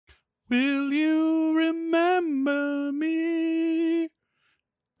Will you remember me?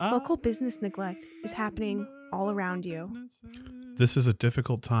 Local business neglect is happening all around you. This is a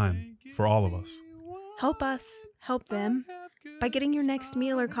difficult time for all of us. Help us help them by getting your next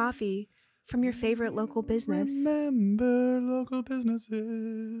meal or coffee from your favorite local business. Remember local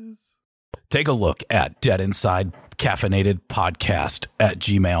businesses. Take a look at Dead Inside Caffeinated Podcast at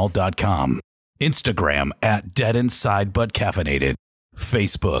gmail.com. Instagram at Dead Inside But Caffeinated.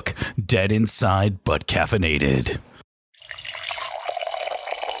 Facebook, Dead Inside But Caffeinated.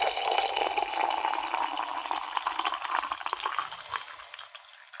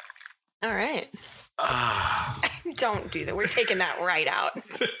 All right. Don't do that. We're taking that right out.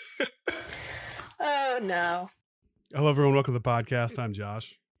 Oh, no. Hello, everyone. Welcome to the podcast. I'm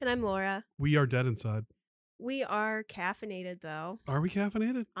Josh. And I'm Laura. We are Dead Inside. We are caffeinated, though. Are we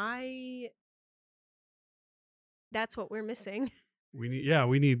caffeinated? That's what we're missing. We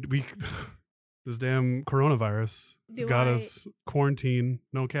need this damn coronavirus got us quarantined,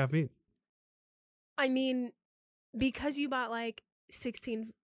 no caffeine. I mean, because you bought like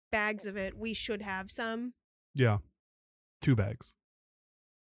 16 bags of it, we should have some. Yeah. 2 bags.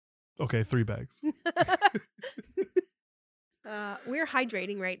 Okay, 3 bags. We're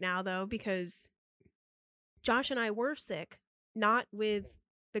hydrating right now, though, because Josh and I were sick, not with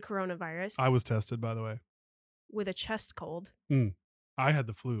the coronavirus. I was tested, by the way. With a chest cold. I had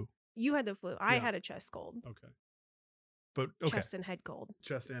the flu. You had the flu. I had a chest cold. Okay. But okay. Chest and head cold.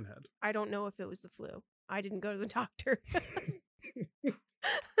 Chest and head. I don't know if it was the flu. I didn't go to the doctor.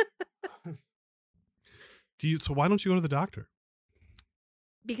 So why don't you go to the doctor?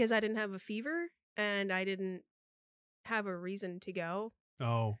 Because I didn't have a fever and I didn't have a reason to go.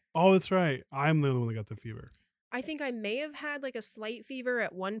 Oh, that's right. I'm the only one that got the fever. I think I may have had like a slight fever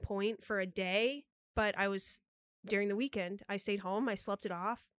at one point for a day, but during the weekend, I stayed home. I slept it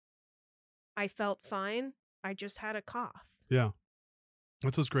off. I felt fine. I just had a cough. Yeah.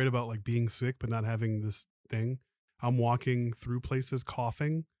 That's what's great about like being sick, but not having this thing. I'm walking through places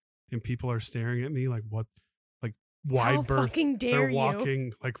coughing and people are staring at me like, what? Like wide How berth. fucking dare They're you?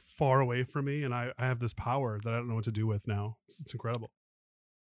 walking like far away from me. And I have this power that I don't know what to do with now. It's incredible.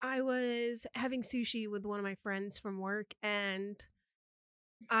 I was having sushi with one of my friends from work and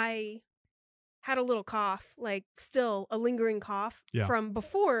I had a little cough, like still a lingering cough from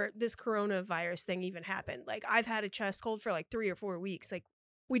before this coronavirus thing even happened. Like I've had a chest cold for like 3 or 4 weeks. Like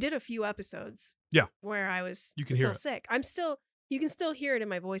we did a few episodes where I was still sick. You can still hear it in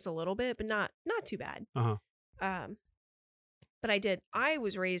my voice a little bit, but not too bad. But I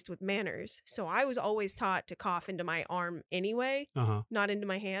was raised with manners. So I was always taught to cough into my arm anyway, not into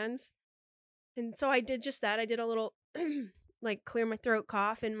my hands. And so I did just that. I did a little like clear my throat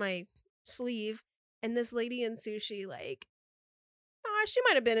cough in my sleeve, and this lady in sushi, like, she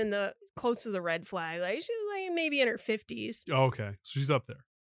might have been close to the red flag. Like, she was like maybe in her 50s. Oh, okay. So she's up there.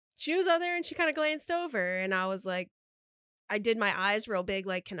 She was up there and she kind of glanced over, and I was like, I did my eyes real big,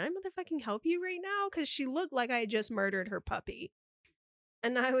 like, can I motherfucking help you right now? Because she looked like I had just murdered her puppy.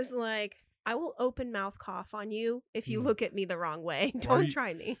 And I was like, I will open mouth cough on you if you look at me the wrong way. Don't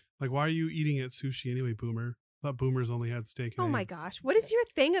try me. Like, why are you eating at sushi anyway, Boomer? I thought boomers only had steak and eggs. My gosh. What is your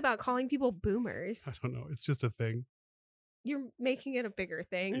thing about calling people boomers? I don't know. It's just a thing. You're making it a bigger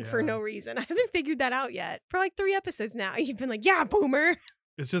thing for no reason. I haven't figured that out yet. For like 3 episodes now, you've been like, yeah, boomer.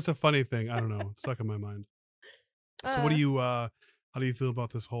 It's just a funny thing. I don't know. It's stuck in my mind. So how do you feel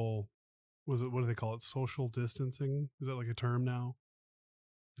about this whole, what do they call it? Social distancing? Is that like a term now?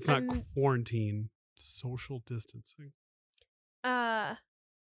 It's not quarantine, it's social distancing.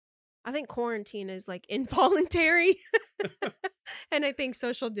 I think quarantine is like involuntary. And I think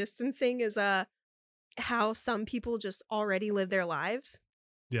social distancing is how some people just already live their lives.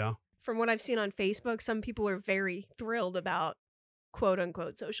 Yeah. From what I've seen on Facebook, some people are very thrilled about quote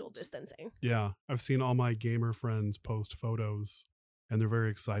unquote social distancing. Yeah. I've seen all my gamer friends post photos and they're very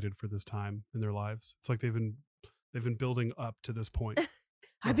excited for this time in their lives. It's like they've been building up to this point.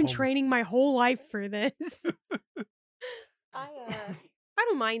 I've been training my whole life for this. I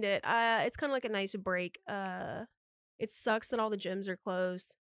don't mind it. It's kind of like a nice break. It sucks that all the gyms are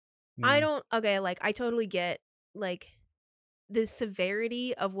closed. I totally get like the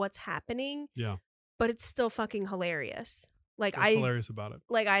severity of what's happening. Yeah. But it's still fucking hilarious. Like What's hilarious about it?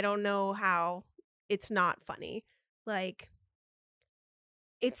 Like I don't know how it's not funny. Like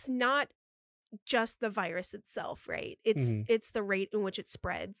it's not just the virus itself, right? It's the rate in which it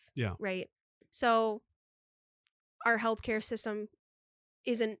spreads. Yeah. Right. So our healthcare system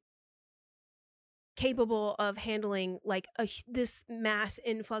isn't capable of handling like this mass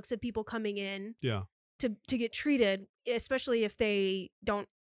influx of people coming in to get treated, especially if they don't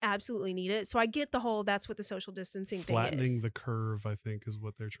absolutely need it. So I get the whole that's what the social distancing thing is. Flattening the curve, I think, is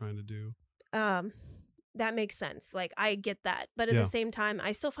what they're trying to do. That makes sense. Like, I get that. But at the same time,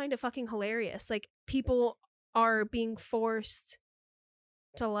 I still find it fucking hilarious. Like, people are being forced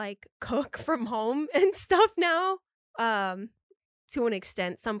to, like, cook from home and stuff now. To an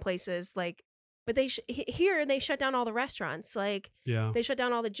extent, some places, like, but here they shut down all the restaurants. Like, they shut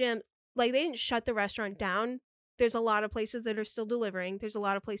down all the gym. Like, they didn't shut the restaurant down. There's a lot of places that are still delivering. There's a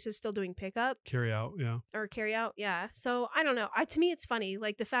lot of places still doing pickup. Carry out, Or carry out, So, I don't know. To me, it's funny.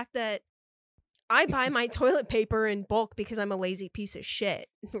 Like, the fact that I buy my toilet paper in bulk because I'm a lazy piece of shit,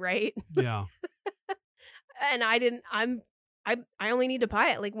 right? Yeah. And I only need to buy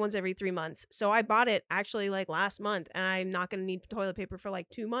it like once every 3 months. So I bought it actually like last month, and I'm not going to need toilet paper for like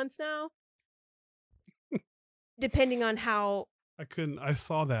 2 months now. Depending on how. I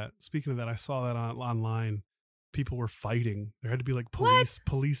saw that. Speaking of that, I saw that online. People were fighting. There had to be like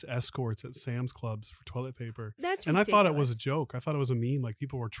police escorts at Sam's Clubs for toilet paper. That's ridiculous. And I thought it was a joke. I thought it was a meme, like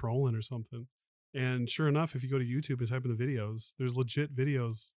people were trolling or something. And sure enough, if you go to YouTube and type in the videos, there's legit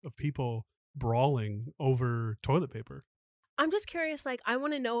videos of people brawling over toilet paper. I'm just curious, like, I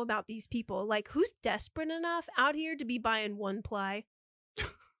want to know about these people. Like, who's desperate enough out here to be buying one ply?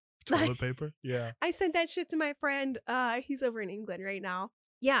 Toilet paper? Yeah. I sent that shit to my friend. He's over in England right now.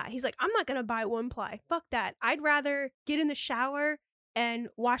 Yeah, he's like, I'm not going to buy one ply. Fuck that. I'd rather get in the shower and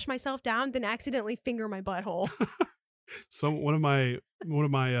wash myself down than accidentally finger my butthole. So one of my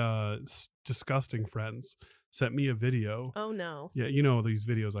disgusting friends sent me a video. Oh no. Yeah, you know these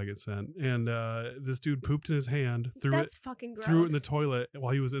videos I get sent. And this dude pooped in his hand, That's fucking gross. threw it in the toilet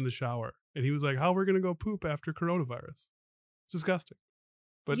while he was in the shower. And he was like, how are we going to go poop after coronavirus? It's disgusting.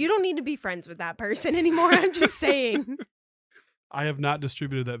 But you don't need to be friends with that person anymore. I'm just saying. I have not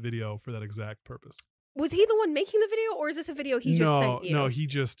distributed that video for that exact purpose. Was he the one making the video, or is this a video he just sent you? No, he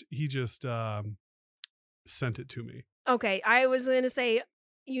just sent it to me. Okay, I was going to say,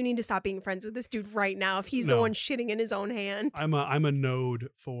 you need to stop being friends with this dude right now if he's the one shitting in his own hand. I'm a node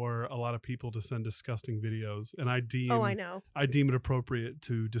for a lot of people to send disgusting videos, and I deem it appropriate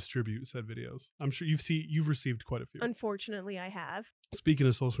to distribute said videos. I'm sure you've received quite a few. Unfortunately, I have. Speaking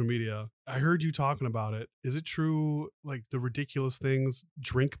of social media, I heard you talking about it. Is it true, like the ridiculous things,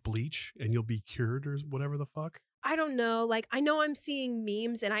 drink bleach and you'll be cured or whatever the fuck? I don't know. Like, I know I'm seeing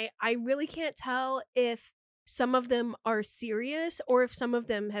memes, and I really can't tell if some of them are serious or if some of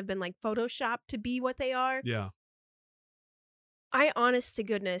them have been like photoshopped to be what they are. Yeah. I, honest to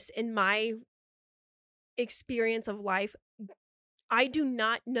goodness, in my experience of life, I do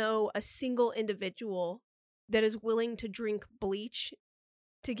not know a single individual that is willing to drink bleach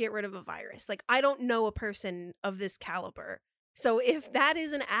to get rid of a virus. Like, I don't know a person of this caliber. So if that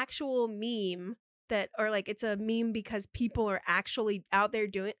is an actual meme or like it's a meme because people are actually out there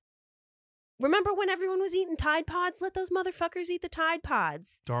doing. Remember when everyone was eating Tide Pods? Let those motherfuckers eat the Tide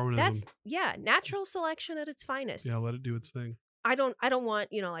Pods. Darwinism. That's natural selection at its finest. Yeah, let it do its thing. I don't want,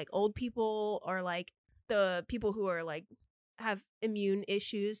 like old people or like the people who are like have immune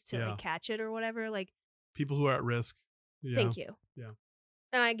issues to like catch it or whatever. Like people who are at risk. Yeah. Thank you. Yeah.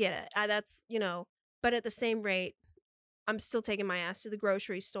 And I get it. That's, but at the same rate, I'm still taking my ass to the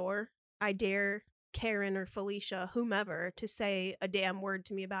grocery store. I dare Karen or Felicia, whomever, to say a damn word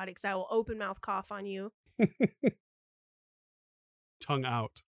to me about it, because I will open mouth cough on you. Tongue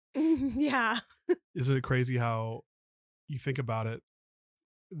out. Yeah. Isn't it crazy how you think about it?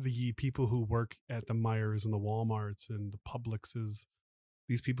 The people who work at the Meijers and the Walmarts and the Publixes,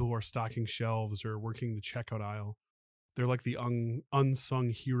 these people who are stocking shelves or working the checkout aisle, they're like the unsung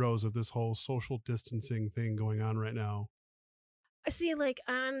heroes of this whole social distancing thing going on right now. See, like,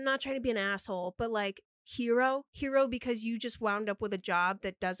 I'm not trying to be an asshole, but like hero because you just wound up with a job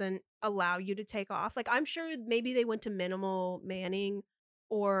that doesn't allow you to take off. Like, I'm sure maybe they went to minimal manning,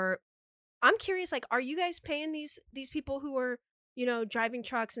 or I'm curious, like, are you guys paying these people who are, driving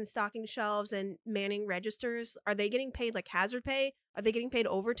trucks and stocking shelves and manning registers? Are they getting paid like hazard pay? Are they getting paid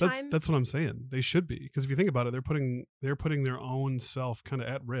overtime? That's what I'm saying. They should be, because if you think about it, they're putting their own self kind of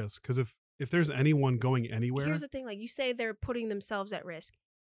at risk. Because if there's anyone going anywhere, here's the thing: like you say, they're putting themselves at risk.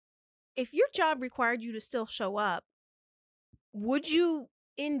 If your job required you to still show up, would you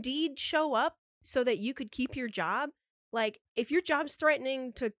indeed show up so that you could keep your job? Like, if your job's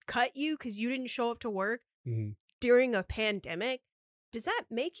threatening to cut you because you didn't show up to work during a pandemic, does that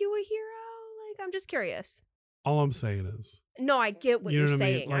make you a hero? Like, I'm just curious. All I'm saying is, no, I get what you're saying.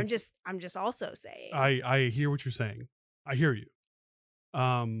 I mean? Like, I'm just also saying. I hear what you're saying. I hear you.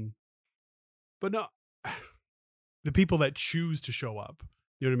 But no, the people that choose to show up,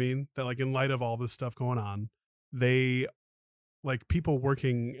 you know what I mean? That, like, in light of all this stuff going on, they like people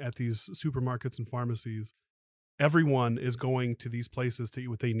working at these supermarkets and pharmacies, everyone is going to these places to eat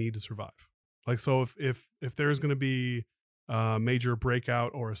what they need to survive. Like, so if there's going to be a major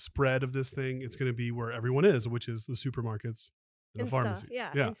breakout or a spread of this thing, it's going to be where everyone is, which is the supermarkets and the pharmacies.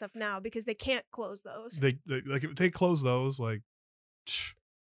 Stuff, and stuff now, because they can't close those. They like, if they close those, like,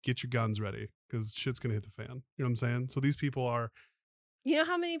 get your guns ready, because shit's going to hit the fan. You know what I'm saying? So these people are. You know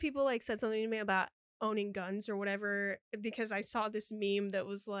how many people like said something to me about owning guns or whatever, because I saw this meme that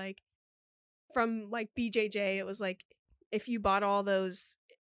was like from like BJJ. It was like, if you bought all those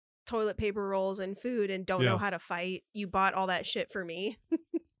toilet paper rolls and food and don't know how to fight, you bought all that shit for me.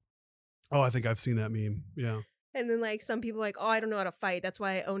 Oh, I think I've seen that meme. Yeah. And then like some people like, oh, I don't know how to fight, that's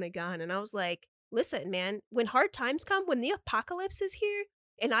why I own a gun. And I was like, listen, man, when hard times come, when the apocalypse is here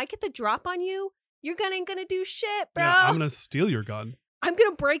and I get the drop on you, your gun ain't gonna do shit, bro. Yeah, I'm gonna steal your gun. I'm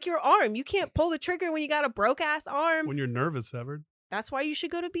gonna break your arm. You can't pull the trigger when you got a broke ass arm. When your nerve is severed. That's why you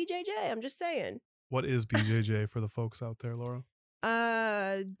should go to BJJ. I'm just saying. What is BJJ for the folks out there, Laura?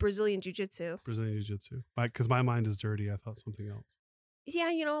 Brazilian Jiu-Jitsu. Brazilian Jiu-Jitsu. Because my mind is dirty. I thought something else. Yeah,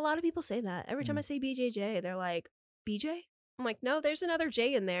 you know, a lot of people say that. Every time I say BJJ, they're like, BJ? I'm like, no, there's another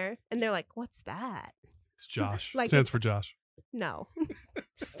J in there. And they're like, what's that? It's Josh. Like, stands for Josh. No.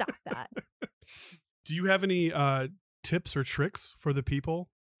 Stop that. Do you have any tips or tricks for the people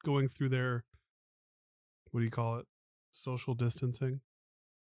going through their, what do you call it, social distancing?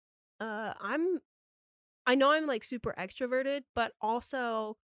 I know I'm like super extroverted, but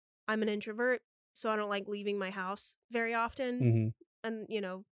also I'm an introvert, so I don't like leaving my house very often. Mm-hmm. And you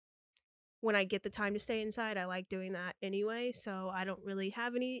know, when I get the time to stay inside, I like doing that anyway, so I don't really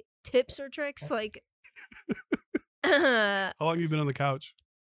have any tips or tricks. Like how long have you been on the couch?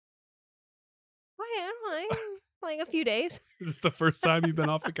 Like a few days. Is this the first time you've been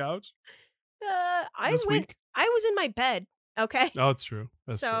off the couch? I was in my bed. Okay. Oh, it's true.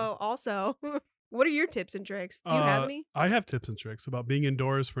 That's so true. Also, what are your tips and tricks? Do you have any? I have tips and tricks about being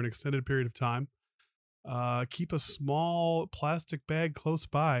indoors for an extended period of time. Keep a small plastic bag close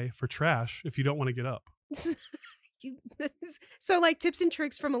by for trash if you don't want to get up. So like tips and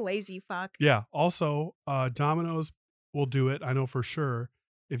tricks from a lazy fuck. Yeah. Also, Domino's will do it. I know for sure.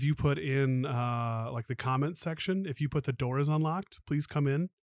 If you put in like the comment section, if you put the door is unlocked, please come in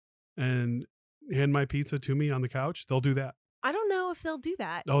and hand my pizza to me on the couch. They'll do that. I don't know if they'll do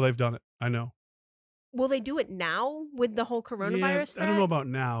that. Oh, they've done it. I know. Will they do it now with the whole coronavirus threat? I don't know about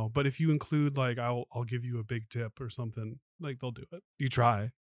now, but if you include like I'll give you a big tip or something, like they'll do it. You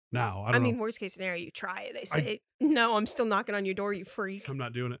try now. I mean, worst case scenario, you try it. They say, no, I'm still knocking on your door, you freak. I'm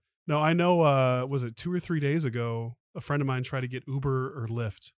not doing it. No, I know. Was it 2 or 3 days ago? A friend of mine tried to get Uber or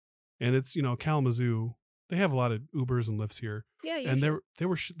Lyft, and it's Kalamazoo. They have a lot of Ubers and Lyfts here. Yeah, and there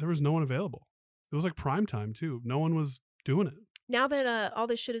was no one available. It was like prime time too. No one was doing it. Now that all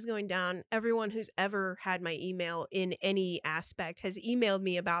this shit is going down, everyone who's ever had my email in any aspect has emailed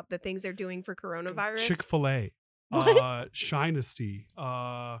me about the things they're doing for coronavirus. Chick-fil-A, Shinesty,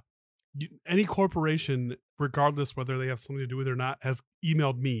 any corporation, regardless whether they have something to do with it or not, has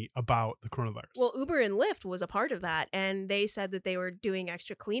emailed me about the coronavirus. Well, Uber and Lyft was a part of that, and they said that they were doing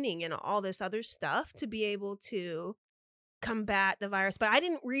extra cleaning and all this other stuff to be able to combat the virus. But I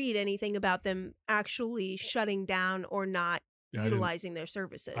didn't read anything about them actually shutting down or not utilizing their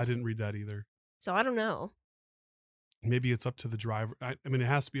services. I didn't read that either. So I don't know. Maybe it's up to the driver. I mean, it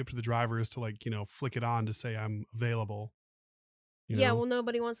has to be up to the drivers to flick it on to say I'm available. Yeah, well,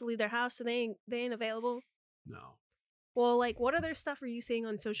 nobody wants to leave their house, so they ain't available. No. Well, like, what other stuff are you seeing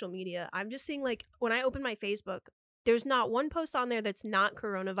on social media? I'm just seeing, like, when I open my Facebook, there's not one post on there that's not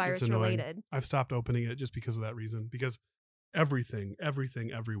coronavirus related. I've stopped opening it just because of that reason. Because everything,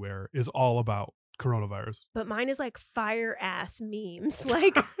 everywhere is all about coronavirus. But mine is like fire ass memes.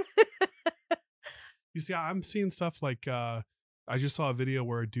 Like, you see, I'm seeing stuff like I just saw a video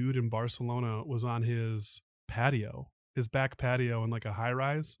where a dude in Barcelona was on his back patio in like a high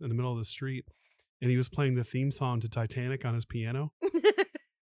rise in the middle of the street, and he was playing the theme song to Titanic on his piano.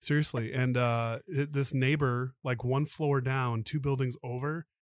 Seriously. And this neighbor, like one floor down, 2 buildings over,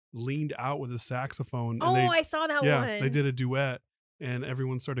 leaned out with a saxophone. Oh, I saw that one. Yeah, they did a duet, and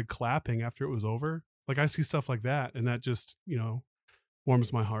everyone started clapping after it was over. Like, I see stuff like that, and that just,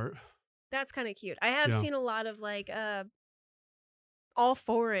 warms my heart. That's kind of cute. I have seen a lot of like all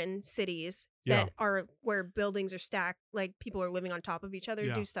foreign cities that are where buildings are stacked, like people are living on top of each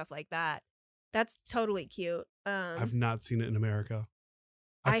other, do stuff like that. That's totally cute. I've not seen it in America.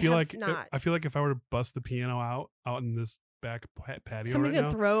 I feel like if I were to bust the piano out in this back patio, somebody's gonna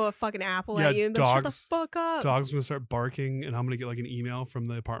throw a fucking apple at you and be like, shut the fuck up. Dogs gonna start barking, and I'm gonna get like an email from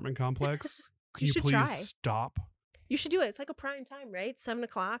the apartment complex. Can you please try. stop? You should do it. It's like a prime time, right? 7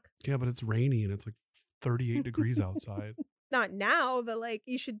 o'clock. Yeah, but it's rainy and it's like 38 degrees outside. Not now, but like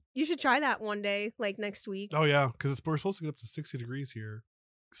you should try that one day, like next week. Oh yeah, because we're supposed to get up to 60 degrees here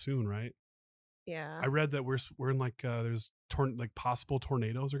soon, right? Yeah. I read that we're in like there's possible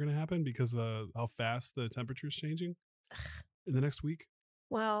tornadoes are going to happen because of how fast the temperature is changing in the next week.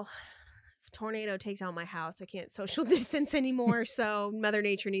 Well, if a tornado takes out my house, I can't social distance anymore. So Mother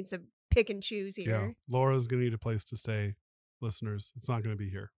Nature needs to pick and choose here. Yeah, Laura's going to need a place to stay, listeners. It's not going to be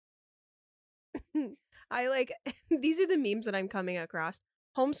here. These are the memes that I'm coming across.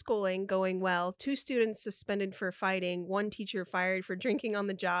 Homeschooling going well. 2 students suspended for fighting. 1 teacher fired for drinking on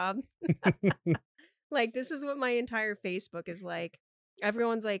the job. Like, this is what my entire Facebook is like.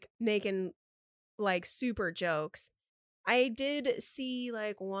 Everyone's like making like super jokes. I did see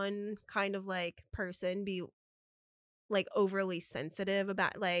like one kind of like person be like overly sensitive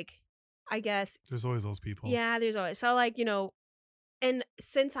about like, I guess. There's always those people. Yeah, there's always. So like, and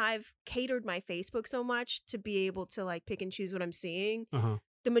since I've catered my Facebook so much to be able to like pick and choose what I'm seeing,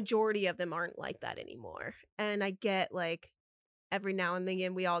 the majority of them aren't like that anymore. And I get like every now and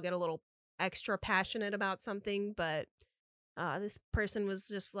again we all get a little extra passionate about something, but this person was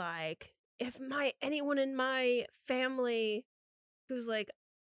just like, if anyone in my family who's like,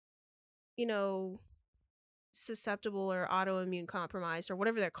 susceptible or autoimmune compromised or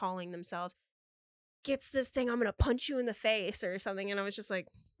whatever they're calling themselves gets this thing, I'm gonna punch you in the face or something. And I was just like,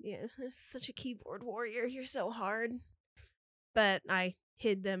 yeah, there's such a keyboard warrior, you're so hard. But I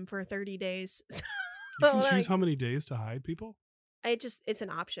hid them for 30 days. So, you can choose how many days to hide people? It's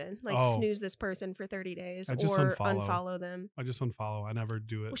an option. Like snooze this person for 30 days or unfollow them. I just unfollow. I never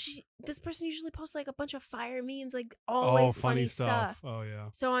do it. Well, this person usually posts like a bunch of fire memes, like always funny stuff. Oh yeah.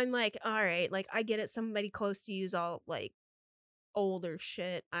 So I'm like, all right, like I get it. Somebody close to you's all like older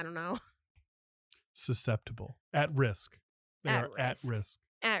shit. I don't know. Susceptible. At risk. They are at risk.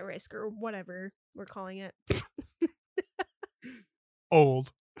 At risk or whatever we're calling it.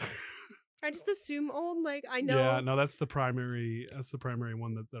 Old. I just assume old. Like I know. Yeah, no, that's the primary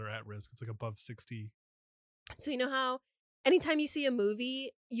one that are at risk. It's like above 60. So you know how anytime you see a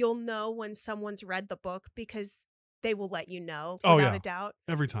movie, you'll know when someone's read the book because they will let you know without a doubt.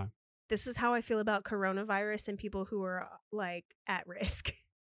 Every time. This is how I feel about coronavirus and people who are like at risk.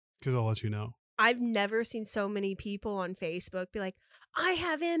 Because I'll let you know. I've never seen so many people on Facebook be like, I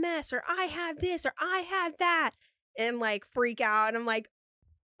have MS or I have this or I have that, and like freak out. And I'm like,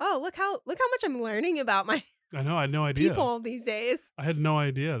 oh, look how much I'm learning about my I know, I had no idea. People these days. I had no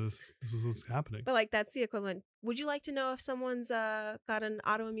idea this was what's happening. But like that's the equivalent. Would you like to know if someone's got an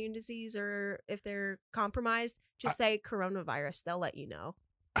autoimmune disease or if they're compromised? Just say coronavirus. They'll let you know.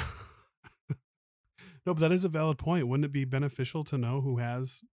 No, but that is a valid point. Wouldn't it be beneficial to know who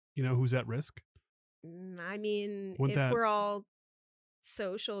has, who's at risk? I mean, we're all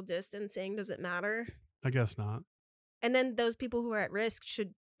social distancing, does it matter? I guess not. And then those people who are at risk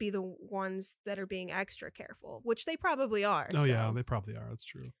should be the ones that are being extra careful, which they probably are. Oh, yeah, they probably are. That's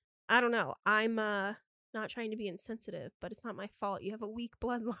true. I don't know. I'm not trying to be insensitive, but it's not my fault. You have a weak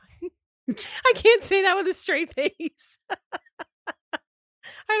bloodline. I can't say that with a straight face.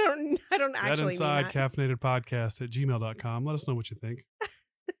 I don't actually mean that. Caffeinated podcast at gmail.com. Let us know what you think.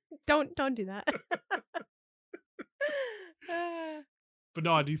 Don't do that. But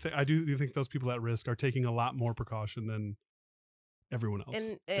no, I do think those people at risk are taking a lot more precaution than everyone else.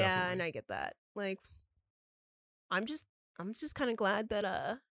 And yeah, and I get that. Like, I'm just kind of glad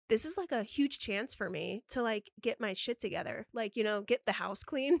that this is like a huge chance for me to like get my shit together. Like, get the house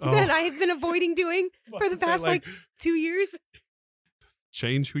clean that I have been avoiding doing for the past like 2 years.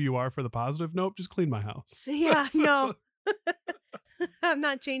 Change who you are for the positive? Nope, just clean my house. Yeah, no. I'm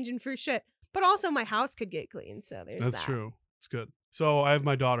not changing for shit. But also my house could get clean, so there's that. That's true. It's good. So I have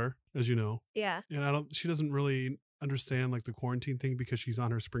my daughter, as you know. Yeah. And she doesn't really understand like the quarantine thing because she's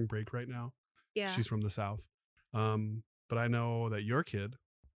on her spring break right now. Yeah. She's from the South. But I know that your kid,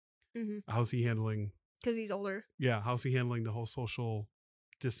 how's he handling? Because he's older. Yeah. How's he handling the whole social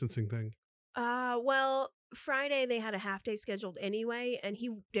distancing thing? Well, Friday they had a half day scheduled anyway, and he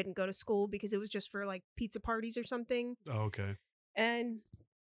didn't go to school because it was just for like pizza parties or something. Oh, okay. And,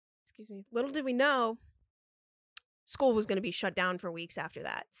 excuse me, little did we know, school was going to be shut down for weeks after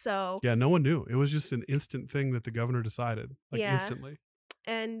that. So yeah, no one knew. It was just an instant thing that the governor decided, instantly.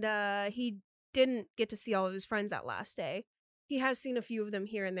 And he didn't get to see all of his friends that last day. He has seen a few of them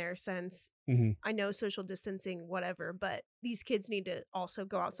here and there since. I know social distancing, whatever, but these kids need to also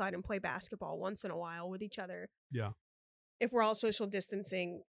go outside and play basketball once in a while with each other. Yeah. If we're all social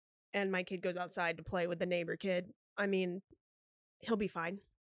distancing and my kid goes outside to play with the neighbor kid, I mean, he'll be fine.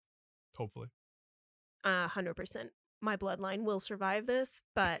 Hopefully. 100%. my bloodline will survive this,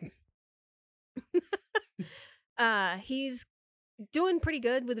 but he's doing pretty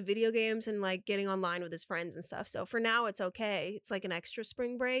good with the video games and like getting online with his friends and stuff. So for now it's okay. It's like an extra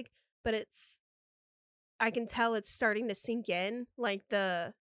spring break, but I can tell it's starting to sink in, like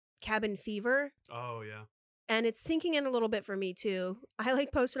the cabin fever. Oh yeah. And it's sinking in a little bit for me too. I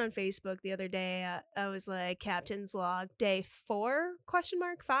like posted on Facebook the other day. I was like, Captain's log, day 4? ?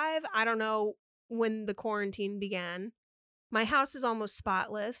 5? I don't know when the quarantine began. My house is almost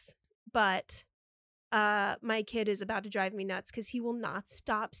spotless, but my kid is about to drive me nuts because he will not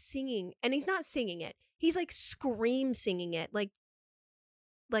stop singing. And he's not singing it. He's like scream singing it. Like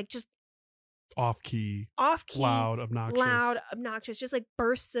just off key, loud, obnoxious, just like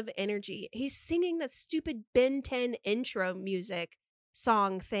bursts of energy. He's singing that stupid Ben 10 intro music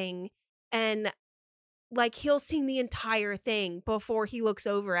song thing, and like he'll sing the entire thing before he looks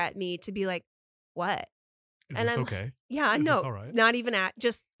over at me to be like, "What?" Is this okay? Yeah, Is no, this all right? not even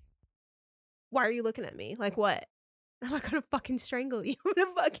just. Why are you looking at me? Like what? I'm not gonna fucking strangle you. I'm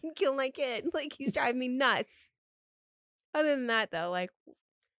gonna fucking kill my kid. Like he's driving me nuts. Other than that, though, like.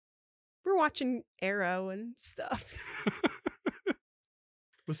 We're watching Arrow and stuff.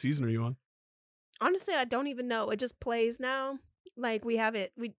 What season are you on? Honestly, I don't even know. It just plays now. Like we have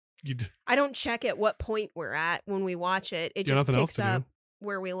it. I don't check at what point we're at when we watch it. It just picks up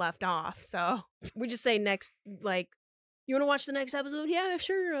where we left off. So we just say next, like, you want to watch the next episode? Yeah,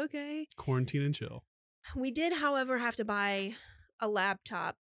 sure. Okay. Quarantine and chill. We did, however, have to buy a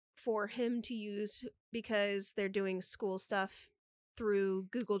laptop for him to use because they're doing school stuff through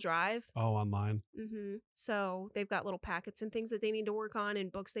Google Drive. Oh, online. Mm-hmm. So they've got little packets and things that they need to work on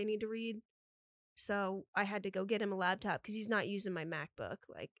and books they need to read. So I had to go get him a laptop because he's not using my MacBook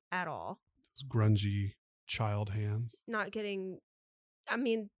like at all. Those grungy child hands. Not getting. I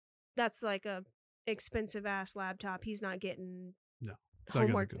mean, that's like a expensive ass laptop. He's not getting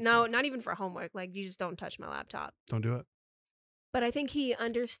homework. No, not even for homework. Like you just don't touch my laptop. Don't do it. But I think he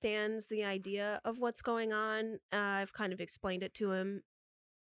understands the idea of what's going on. I've kind of explained it to him.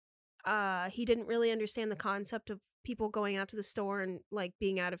 He didn't really understand the concept of people going out to the store and like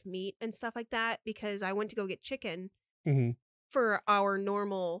being out of meat and stuff like that because I went to go get chicken for our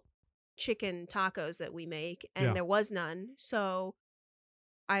normal chicken tacos that we make and there was none. So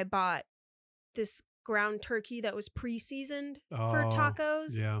I bought this ground turkey that was pre-seasoned for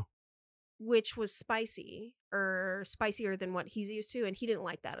tacos. Yeah. Which was spicy or spicier than what he's used to, and he didn't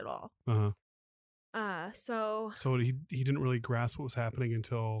like that at all. So he didn't really grasp what was happening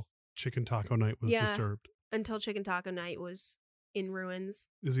until Chicken Taco Night was disturbed. Until Chicken Taco Night was in ruins.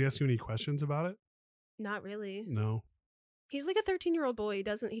 Is he asking you any questions about it? Not really. No. He's like a 13-year-old boy.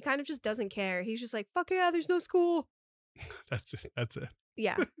 He kind of just doesn't care. He's just like, fuck yeah, there's no school. That's it.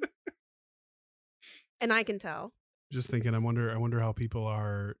 Yeah. And I can tell. Just thinking, I wonder how people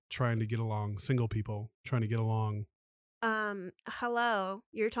are trying to get along. Single people trying to get along. Hello.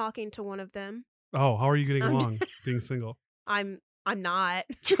 You're talking to one of them. Oh, how are you getting along being single? I'm not.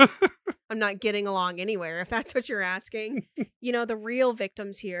 I'm not getting along anywhere, if that's what you're asking. You know, the real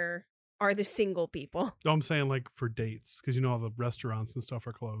victims here are the single people. No, I'm saying like for dates, because you know all the restaurants and stuff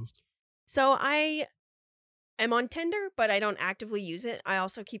are closed. So I am on Tinder, but I don't actively use it. I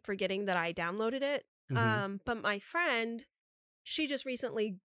also keep forgetting that I downloaded it. But my friend, she just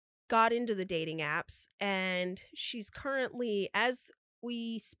recently got into the dating apps and she's currently, as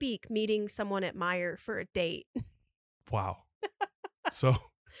we speak, meeting someone at Meijer for a date. Wow. So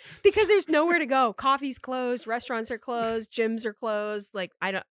because there's nowhere to go. Coffee's closed, restaurants are closed, gyms are closed. Like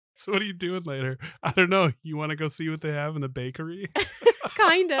So what are you doing later? I don't know. You want to go see what they have in the bakery?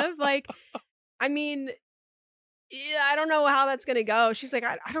 Kind of. Like, I mean, yeah, I don't know how that's going to go. She's like,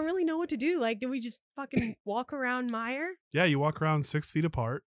 I don't really know what to do. Like, do we just fucking walk around Meijer? Yeah, you walk around 6 feet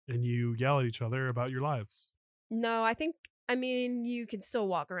apart and you yell at each other about your lives. No, I mean, you can still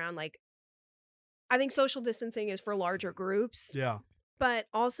walk around. Like, I think social distancing is for larger groups. Yeah. But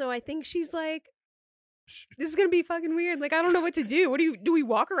also, I think she's like, this is going to be fucking weird. Like, I don't know what to do. Do we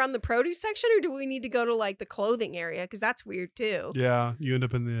walk around the produce section or do we need to go to like the clothing area? Because that's weird too. Yeah, you end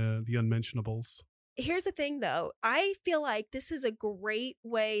up in the unmentionables. Here's the thing, though. I feel like this is a great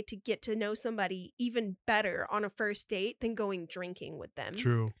way to get to know somebody even better on a first date than going drinking with them.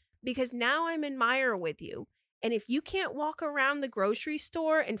 True. Because now I'm in Meijer with you. And if you can't walk around the grocery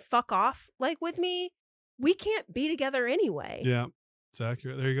store and fuck off like with me, we can't be together anyway. Yeah, it's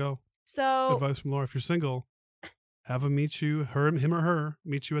accurate. There you go. So advice from Laura. If you're single, have him meet you, him or her,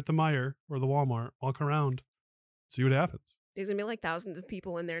 meet you at the Meijer or the Walmart. Walk around. See what happens. There's going to be like thousands of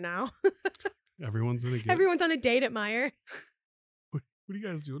people in there now. Everyone's Everyone's on a date at Meijer. What do you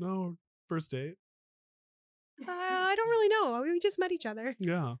guys do now? First date? I don't really know. We just met each other.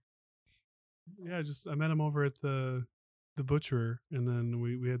 Yeah. Yeah, I met him over at the butcher, and then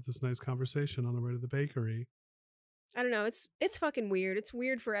we had this nice conversation on the way to the bakery. I don't know. It's fucking weird. It's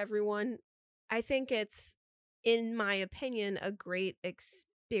weird for everyone. I think it's, in my opinion, a great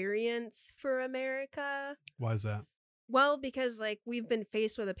experience for America. Why is that? Well, because like we've been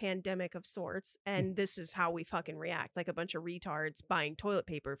faced with a pandemic of sorts, and this is how we fucking react, like a bunch of retards buying toilet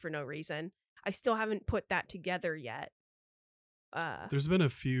paper for no reason. I still haven't put that together yet. There's been a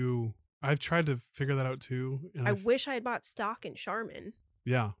few. I've tried to figure that out too. And I wish I had bought stock in Charmin.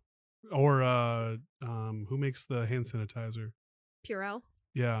 Yeah. Or who makes the hand sanitizer? Purell.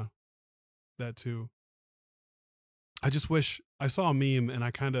 Yeah. That too. I just wish I saw a meme, and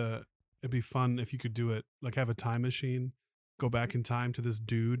it'd be fun if you could do it, like have a time machine, go back in time to this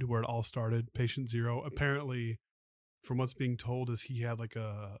dude where it all started, patient zero. Apparently, from what's being told, is he had like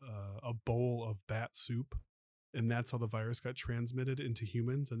a bowl of bat soup, and that's how the virus got transmitted into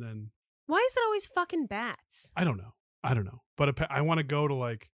humans. And then why is it always fucking bats? I don't know. But I want to go to,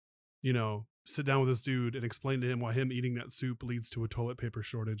 like, you know, sit down with this dude and explain to him why him eating that soup leads to a toilet paper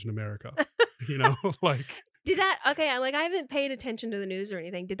shortage in America. You know, like. I haven't paid attention to the news or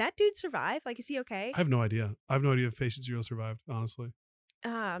anything. Did that dude survive? Like, is he okay? I have no idea. I have no idea if patient zero survived, honestly.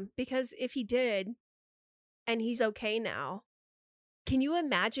 Because if he did, and he's okay now, can you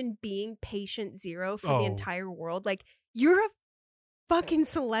imagine being patient zero for the entire world? Like, you're a fucking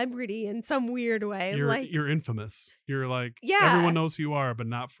celebrity in some weird way. You're infamous. You're like, yeah, everyone knows who you are, but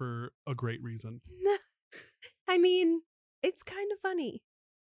not for a great reason. I mean, it's kind of funny.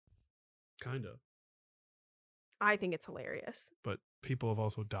 Kind of. I think it's hilarious. But people have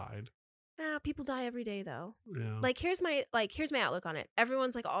also died. People die every day, though. Yeah. Like, here's my outlook on it.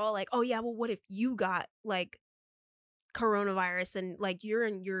 Everyone's like, all like, oh yeah, well, what if you got like coronavirus and like you're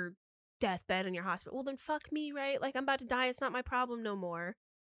in your deathbed in your hospital? Well, then fuck me, right? Like, I'm about to die. It's not my problem no more.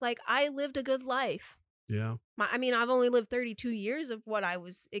 Like, I lived a good life. Yeah. I've only lived 32 years of what I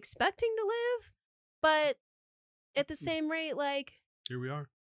was expecting to live, but at the same rate, like, here we are.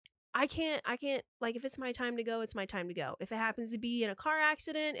 I can't, like, if it's my time to go, it's my time to go. If it happens to be in a car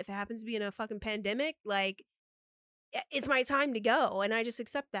accident, if it happens to be in a fucking pandemic, like, it's my time to go. And I just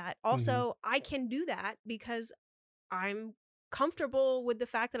accept that. Also, I can do that because I'm comfortable with the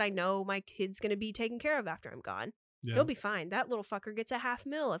fact that I know my kid's going to be taken care of after I'm gone. Yeah. He'll be fine. That little fucker gets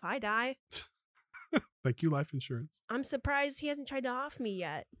 $500,000 if I die. Thank you, life insurance. I'm surprised he hasn't tried to off me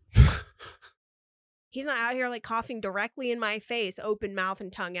yet. He's not out here like coughing directly in my face, open mouth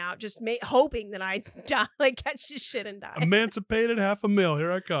and tongue out, just hoping that I die, like catch this shit and die. Emancipated $500,000.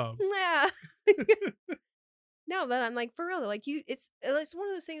 Here I come. Yeah. No, but I'm like, for real, like it's one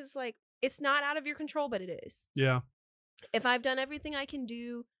of those things. Like, it's not out of your control, but it is. Yeah. If I've done everything I can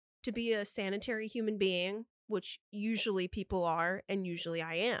do to be a sanitary human being, which usually people are, and usually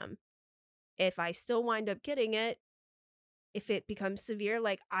I am, if I still wind up getting it, if it becomes severe,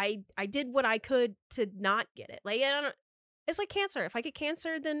 like I did what I could to not get it. Like, I don't. It's like cancer. If I get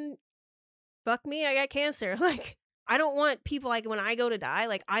cancer, then fuck me, I got cancer. Like, I don't want people, like, when I go to die,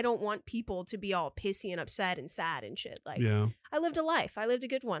 like, I don't want people to be all pissy and upset and sad and shit. Like, yeah. I lived a life. I lived a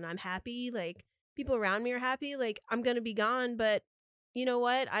good one. I'm happy. Like, people around me are happy. Like, I'm gonna be gone, but you know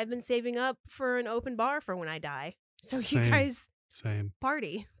what? I've been saving up for an open bar for when I die. So you guys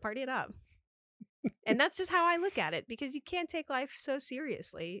party it up. And that's just how I look at it, because you can't take life so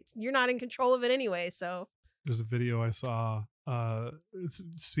seriously. You're not in control of it anyway. So there's a video I saw,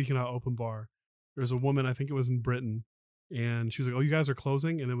 speaking of open bar, there's a woman, I think it was in Britain, and she was like, oh, you guys are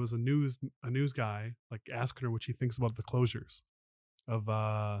closing? And it was a news guy, like, asking her what she thinks about the closures of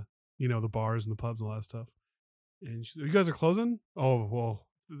the bars and the pubs and all that stuff. And she's like, you guys are closing? Oh, well,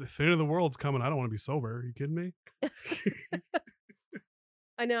 the fate of the world's coming. I don't want to be sober. Are you kidding me?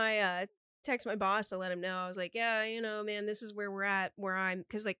 I know. I text my boss to let him know. I was like, yeah, man, this is where we're at, where I'm,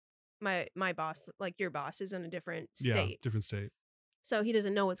 because like my boss, like your boss, is in a different state. Yeah, different state. So he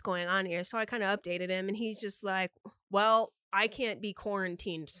doesn't know what's going on here. So I kind of updated him, and he's just like, well, I can't be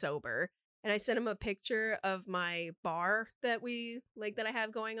quarantined sober. And I sent him a picture of my bar that I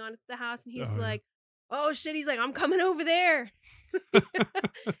have going on at the house. And he's like, oh shit. He's like, I'm coming over there.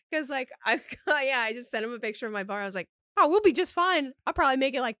 Cause like, I just sent him a picture of my bar. I was like, oh, we'll be just fine. I'll probably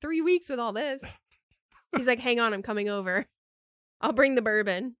make it like 3 weeks with all this. He's like, hang on, I'm coming over. I'll bring the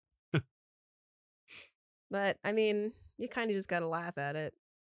bourbon. But I mean, you kind of just got to laugh at it.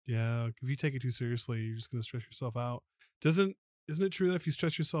 Yeah. If you take it too seriously, you're just going to stress yourself out. Isn't it true that if you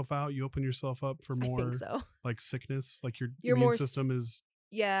stress yourself out, you open yourself up for more, I think so, like sickness, like your immune system is.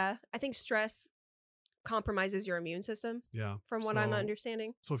 Yeah. I think stress compromises your immune system. Yeah. From what I'm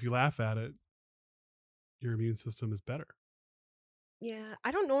understanding. So if you laugh at it, your immune system is better. Yeah,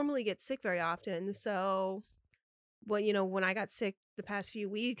 I don't normally get sick very often. So, well, when I got sick the past few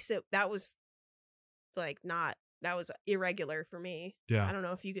weeks, that was that was irregular for me. Yeah. I don't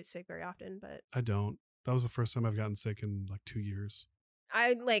know if you get sick very often, but I don't. That was the first time I've gotten sick in like 2 years.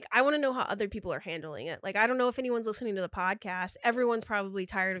 I want to know how other people are handling it. Like, I don't know if anyone's listening to the podcast. Everyone's probably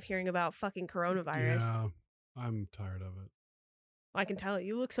tired of hearing about fucking coronavirus. Yeah, I'm tired of it. I can tell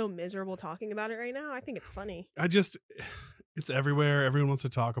you look so miserable talking about it right now. I think it's funny. It's everywhere. Everyone wants to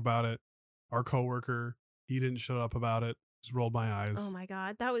talk about it. Our coworker, he didn't shut up about it. Just rolled my eyes. Oh my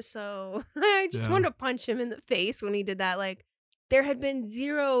God. That was so, I just wanted to punch him in the face when he did that. Like, there had been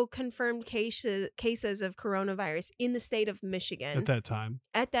 0 confirmed cases of coronavirus in the state of Michigan. At that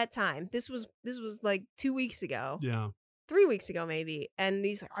time. This was like 2 weeks ago. Yeah. 3 weeks ago, maybe. And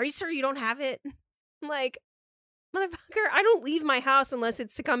he's like, are you sure you don't have it? I'm like, motherfucker, I don't leave my house unless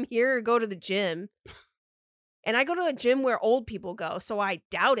it's to come here or go to the gym. And I go to a gym where old people go, so I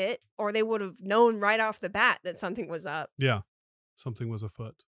doubt it, or they would have known right off the bat that something was up. Yeah. Something was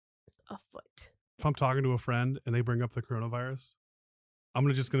afoot. If I'm talking to a friend and they bring up the coronavirus, I'm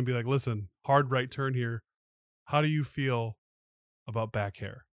just going to be like, listen, hard right turn here. How do you feel about back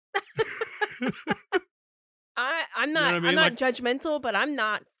hair? I'm not, I'm not judgmental, but I'm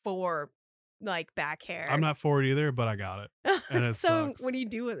not for like back hair. I'm not for it either, but I got it. And it so sucks. What do you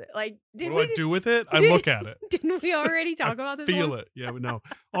do with it? Like, what do I do with it? I look at it. Didn't we already talk about this? Feel it. Yeah, but no.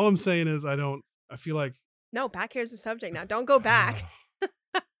 All I'm saying is I feel like. No, back hair is the subject now. Don't go back.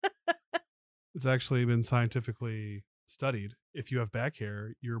 It's actually been scientifically studied. If you have back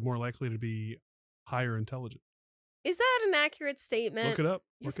hair, you're more likely to be higher intelligent. Is that an accurate statement? Look it up.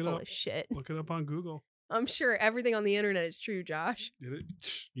 You're full of shit. Look it up on Google. I'm sure everything on the internet is true, Josh.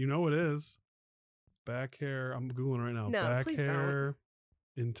 You know it is. Back hair. I'm Googling right now. No, back please hair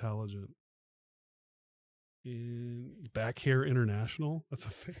don't. intelligent. Back hair international. That's a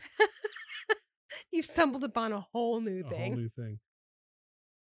thing. You've stumbled upon a whole new thing. A whole new thing.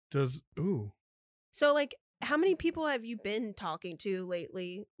 So, like, how many people have you been talking to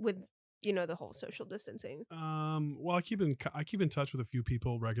lately with, the whole social distancing? Well, I keep in touch with a few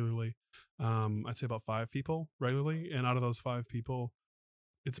people regularly. I'd say about 5 people regularly, and out of those 5 people,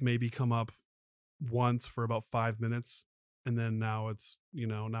 it's maybe come up once for about 5 minutes, and then now it's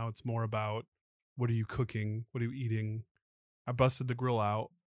more about what are you cooking, what are you eating. I busted the grill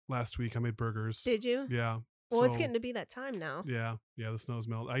out last week. I made burgers. Did you? Yeah. Well, it's getting to be that time now. Yeah. The snow's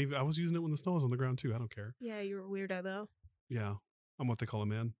melted. I was using it when the snow was on the ground too. I don't care. Yeah, you're a weirdo though. Yeah, I'm what they call a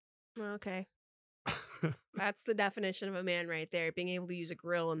man. Okay. That's the definition of a man right there, being able to use a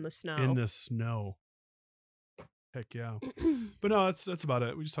grill in the snow. In the snow. Heck yeah. But no, that's about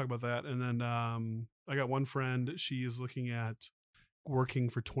it. We just talk about that. And then I got one friend, she is looking at working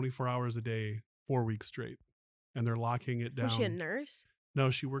for 24 hours a day, 4 weeks straight. And they're locking it down. Was she a nurse? No,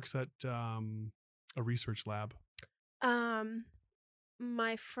 she works at a research lab.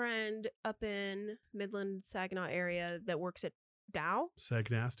 My friend up in Midland, Saginaw area that works at Dow.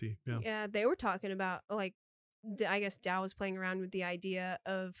 Sagnasty, yeah. Yeah, they were talking about, like, I guess Dow was playing around with the idea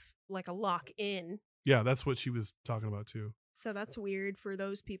of, like, a lock-in. Yeah, that's what she was talking about, too. So that's weird for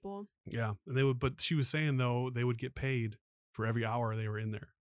those people. Yeah, and but she was saying, though, they would get paid for every hour they were in there.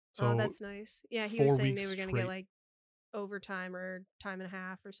 So that's nice. Yeah, he was saying they were going to get, like, overtime or time and a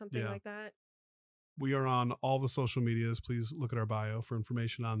half or something like that. We are on all the social medias. Please look at our bio for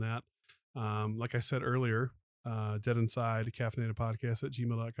information on that. Like I said earlier, Dead Inside, caffeinated podcast at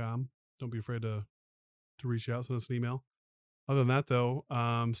gmail.com. Don't be afraid to reach out, send us an email. Other than that, though,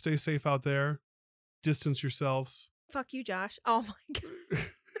 stay safe out there. Distance yourselves. Fuck you, Josh. Oh my God.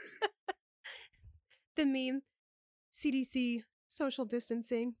 The meme. CDC, social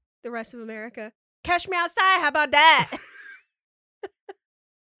distancing, the rest of America. Catch me outside. How about that?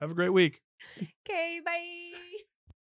 Have a great week. Okay, bye.